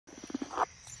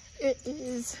It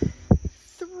is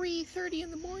 3:30 in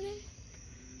the morning.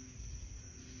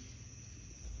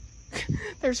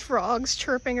 There's frogs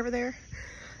chirping over there.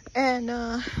 And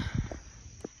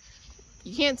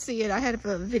you can't see it. I had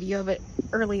a video of it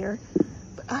earlier.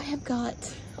 But I have got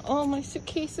all my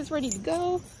suitcases ready to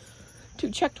go. 2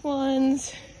 checked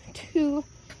ones, 2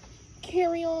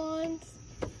 carry-ons.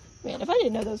 Man, if I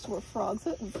didn't know those were frogs,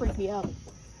 that would freak me out.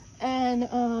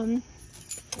 And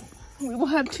we will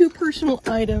have 2 personal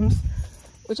items,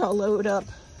 which I'll load up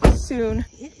soon.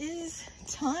 It is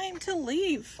time to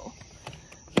leave.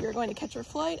 We're going to catch our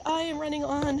flight. I am running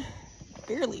on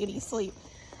barely any sleep.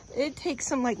 It takes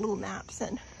some like little naps,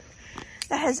 and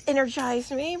that has energized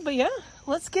me. But yeah,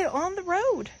 let's get on the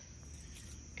road.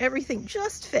 Everything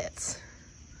just fits.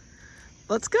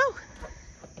 Let's go.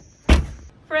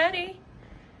 Freddie,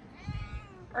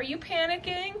 are you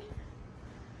panicking?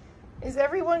 Is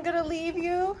everyone gonna leave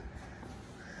you?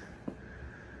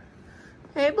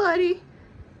 Hey, buddy.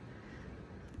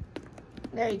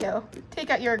 There you go. Take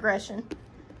out your aggression.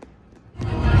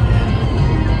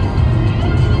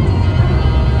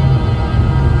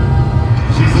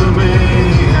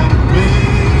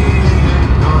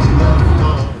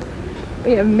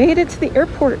 We have made it to the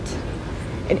airport,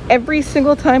 and every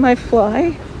single time I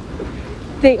fly,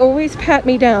 they always pat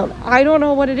me down. I don't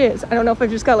know what it is. I don't know if I've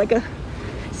just got like a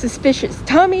suspicious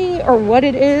tummy or what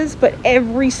it is, but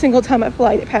every single time I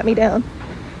fly, they pat me down.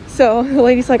 So the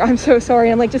lady's like, I'm so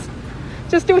sorry. I'm like, just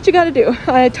do what you gotta do.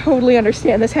 I totally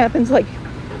understand. This happens like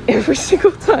every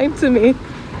single time to me.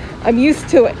 I'm used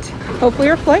to it. Hopefully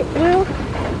our flight will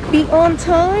be on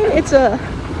time. It's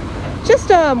just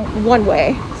one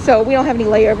way, so we don't have any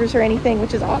layovers or anything,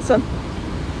 which is awesome.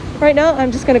 Right now,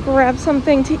 I'm just gonna grab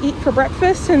something to eat for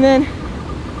breakfast and then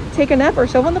take a nap or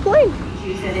so on the plane.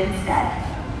 Use it instead.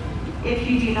 If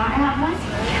you do not have one,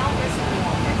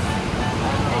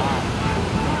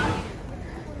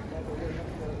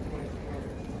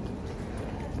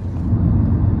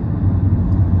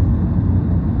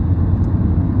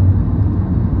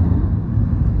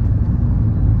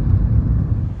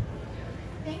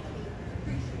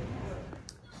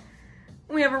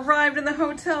 we have arrived in the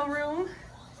hotel room.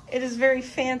 It is very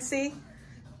fancy.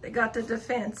 They got the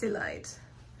fancy light.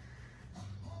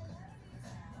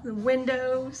 The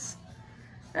windows.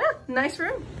 Ah, nice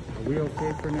room. Are we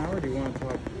okay for now, or do you want to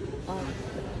talk?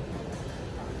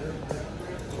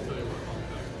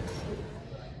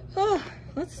 Oh,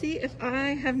 let's see if I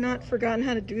have not forgotten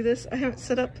how to do this. I haven't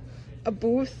set up a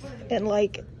booth in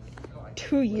like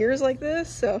 2 years like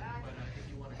this, so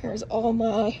here's all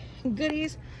my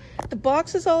goodies. The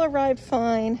boxes all arrived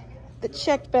fine. The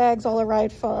checked bags all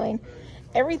arrived fine.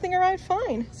 Everything arrived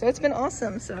fine. So it's been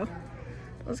awesome. So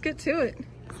let's get to it.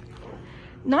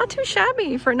 Not too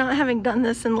shabby for not having done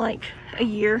this in like a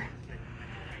year.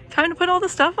 Time to put all the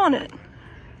stuff on it.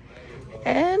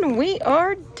 And we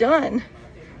are done.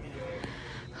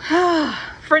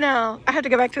 For now, I have to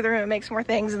go back to the room and make some more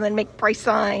things and then make price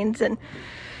signs and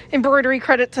embroidery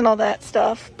credits and all that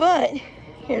stuff. But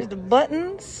here's the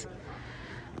buttons.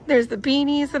 There's the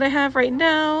beanies that I have right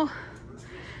now.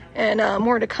 And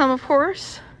more to come, of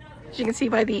course, as you can see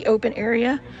by the open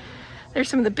area. There's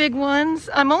some of the big ones.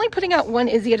 I'm only putting out 1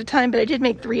 Izzy at a time, but I did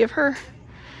make 3 of her.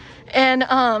 And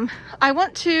I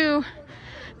want to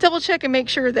double check and make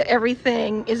sure that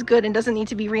everything is good and doesn't need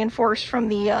to be reinforced from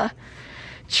the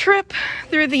trip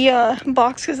through the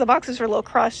box, because the boxes are a little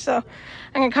crushed. So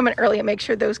I'm gonna come in early and make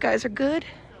sure those guys are good.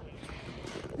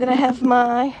 Then I have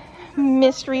my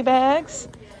mystery bags,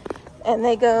 and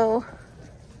they go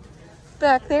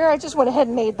back there. I just went ahead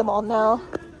and made them all now,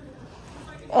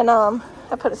 and I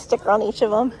put a sticker on each of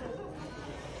them.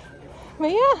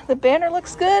 But yeah, the banner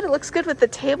looks good. It looks good with the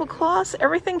tablecloths.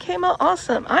 Everything came out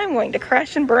awesome. I'm going to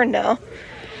crash and burn now,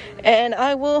 and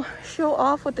I will show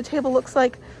off what the table looks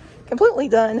like completely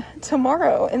done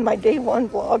tomorrow in my day 1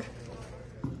 vlog.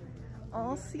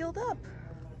 All sealed up.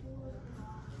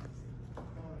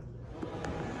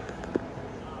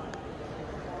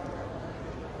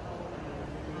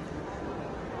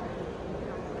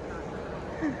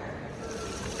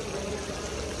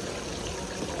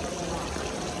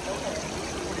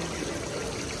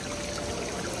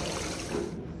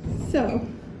 So,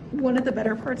 one of the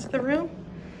better parts of the room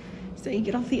is that you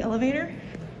get off the elevator.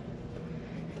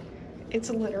 It's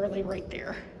literally right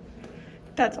there.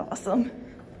 That's awesome.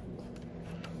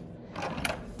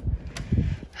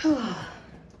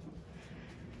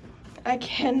 I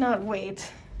cannot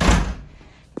wait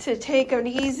to take it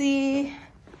easy,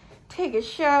 take a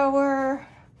shower,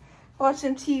 watch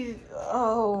some TV.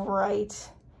 Oh, right.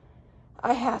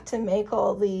 I have to make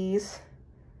all these.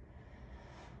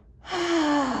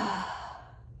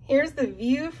 Here's the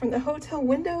view from the hotel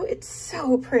window. It's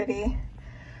so pretty.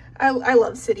 I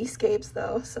love cityscapes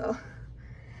though, so.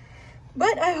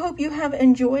 But I hope you have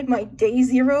enjoyed my day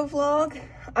 0 vlog.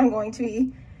 I'm going to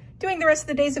be doing the rest of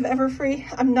the days of Everfree.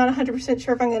 I'm not 100%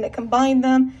 sure if I'm going to combine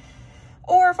them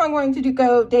or if I'm going to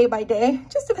go day by day.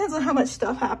 Just depends on how much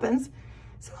stuff happens.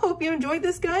 So hope you enjoyed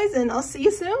this, guys, and I'll see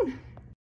you soon.